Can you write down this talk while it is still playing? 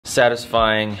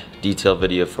satisfying detail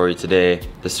video for you today.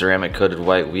 The ceramic coated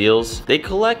white wheels. They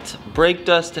collect brake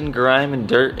dust and grime and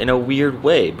dirt in a weird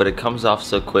way, but it comes off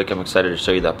so quick. I'm excited to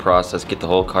show you that process, get the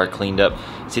whole car cleaned up,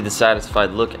 see the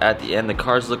satisfied look at the end. The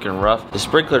car's looking rough. The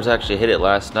sprinklers actually hit it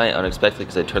last night unexpectedly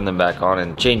because I turned them back on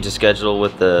and changed the schedule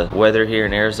with the weather here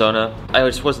in Arizona. I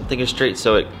just wasn't thinking straight,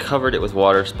 so it covered it with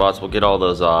water spots. We'll get all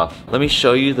those off. Let me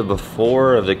show you the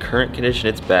before of the current condition.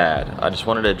 It's bad. I just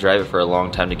wanted to drive it for a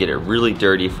long time to get it really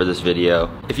dirty for this video.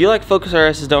 If you like Focus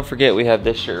RS's, don't forget we have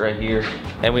this shirt right here,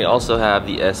 and we also have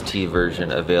the ST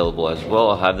version available as well.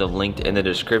 I'll have them linked in the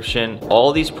description.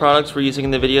 All these products we're using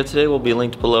in the video today will be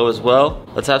linked below as well.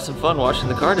 Let's have some fun washing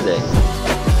the car today.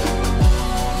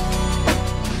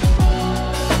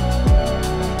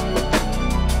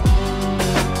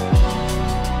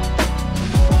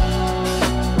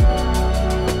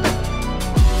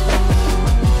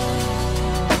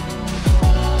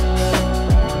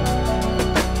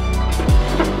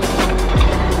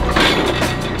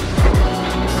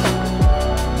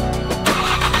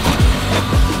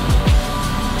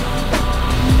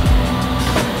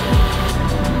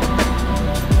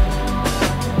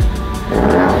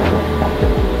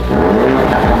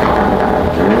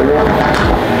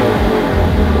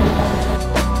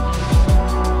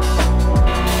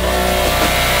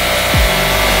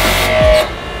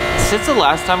 Since the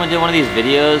last time I did one of these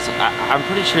videos, I'm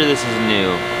pretty sure this is new.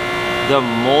 The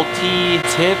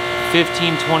multi-tip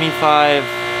 1525,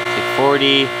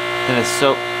 40, then the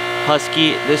soap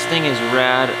husky. This thing is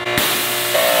rad.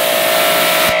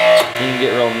 You can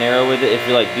get real narrow with it if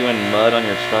you're like doing mud on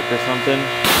your truck or something.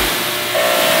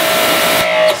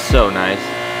 So nice.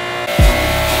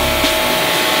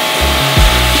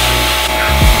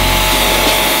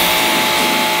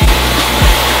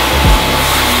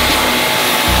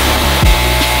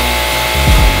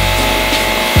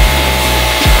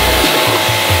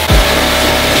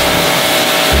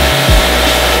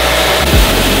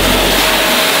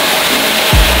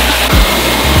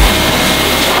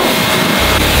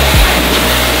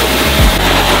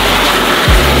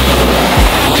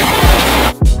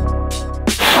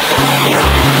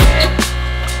 Yeah.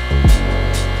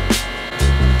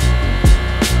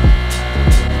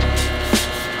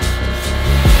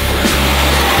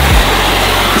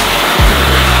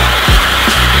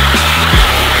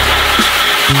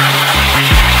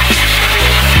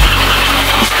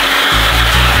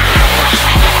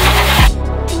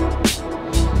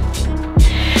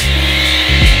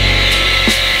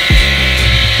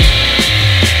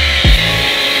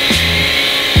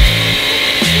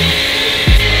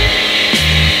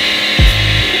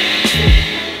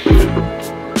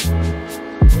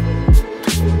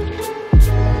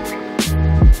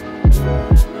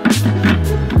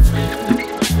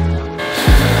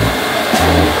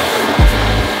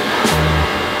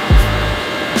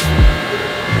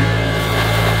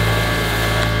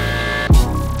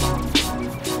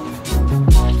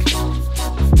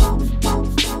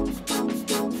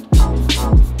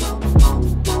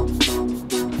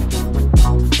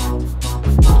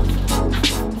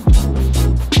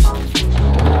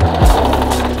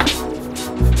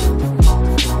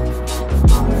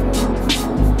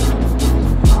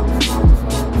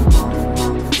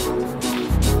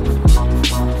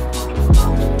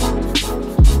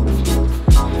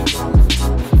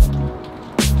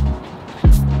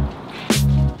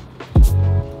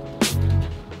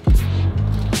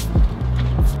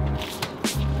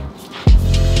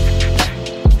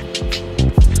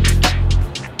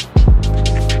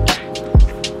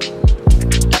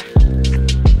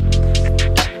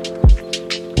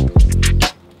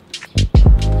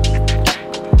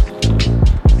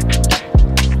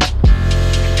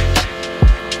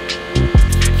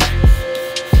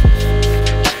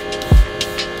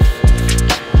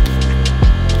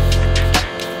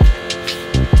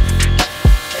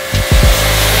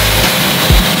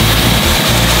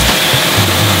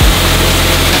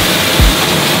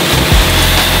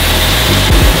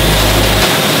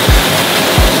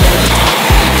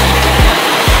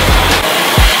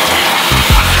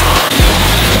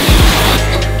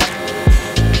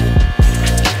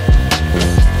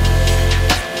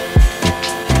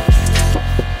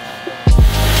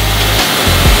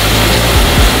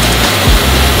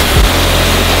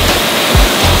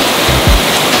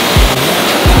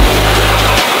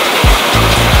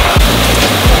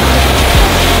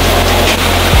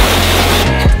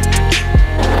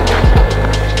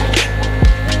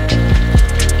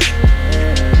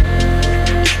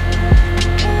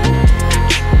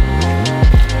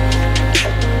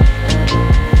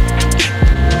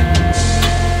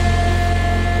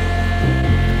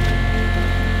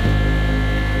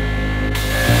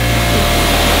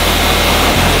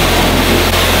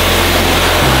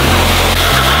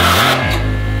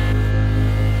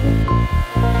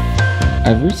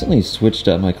 I've recently switched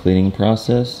up my cleaning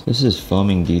process. This is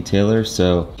foaming detailer,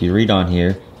 so if you read on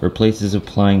here, replaces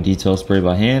applying detail spray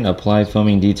by hand, apply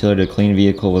foaming detailer to clean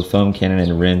vehicle with foam cannon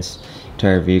and rinse.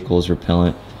 Entire vehicle is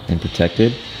repellent and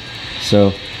protected. So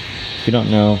if you don't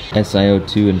know,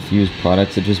 SiO2 infused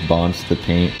products, it just bonds to the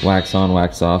paint, wax on,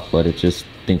 wax off, but it just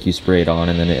think you spray it on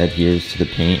and then it adheres to the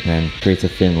paint and creates a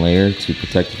thin layer to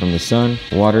protect it from the sun.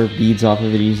 Water beads off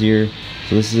of it easier.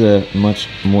 So this is a much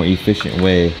more efficient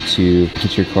way to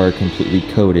get your car completely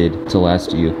coated to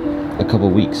last you a couple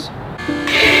weeks.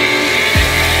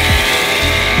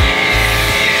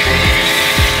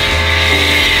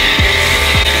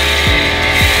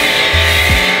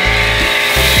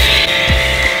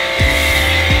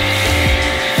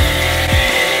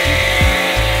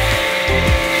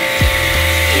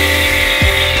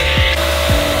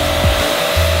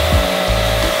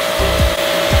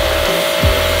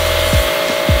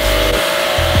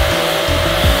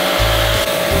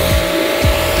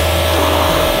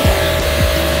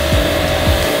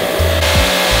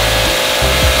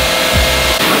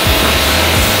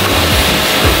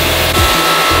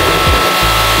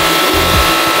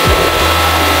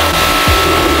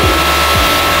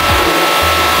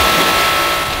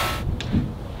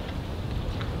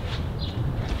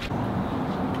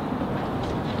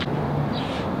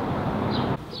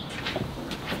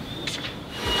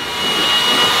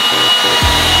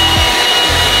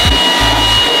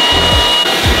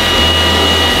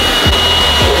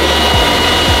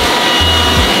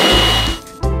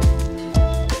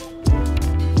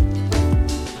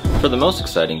 For the most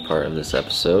exciting part of this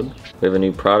episode, we have a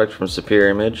new product from Superior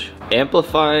Image.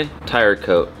 Amplify Tire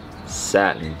Coat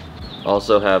Satin.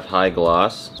 Also have high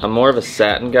gloss. I'm more of a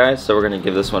satin guy, so we're gonna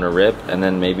give this one a rip, and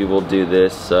then maybe we'll do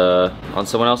this on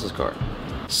someone else's car.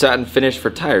 Satin finish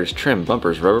for tires, trim,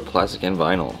 bumpers, rubber, plastic, and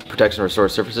vinyl. Protects and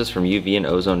restores surfaces from UV and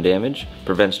ozone damage.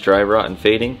 Prevents dry rot and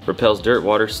fading. Repels dirt,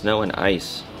 water, snow, and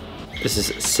ice. This is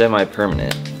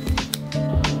semi-permanent.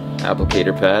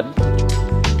 Applicator pad.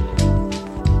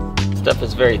 Stuff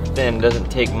is very thin, doesn't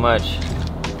take much.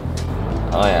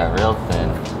 Oh yeah, real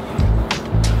thin.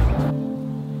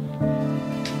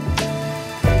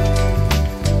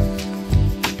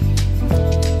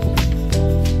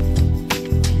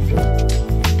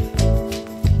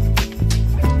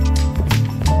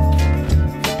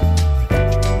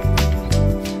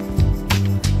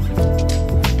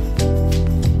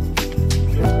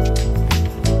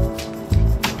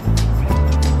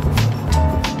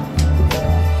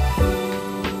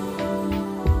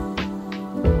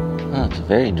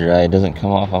 Very dry, it doesn't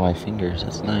come off on my fingers,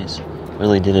 that's nice.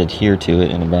 Really did adhere to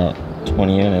it in about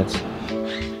 20 minutes.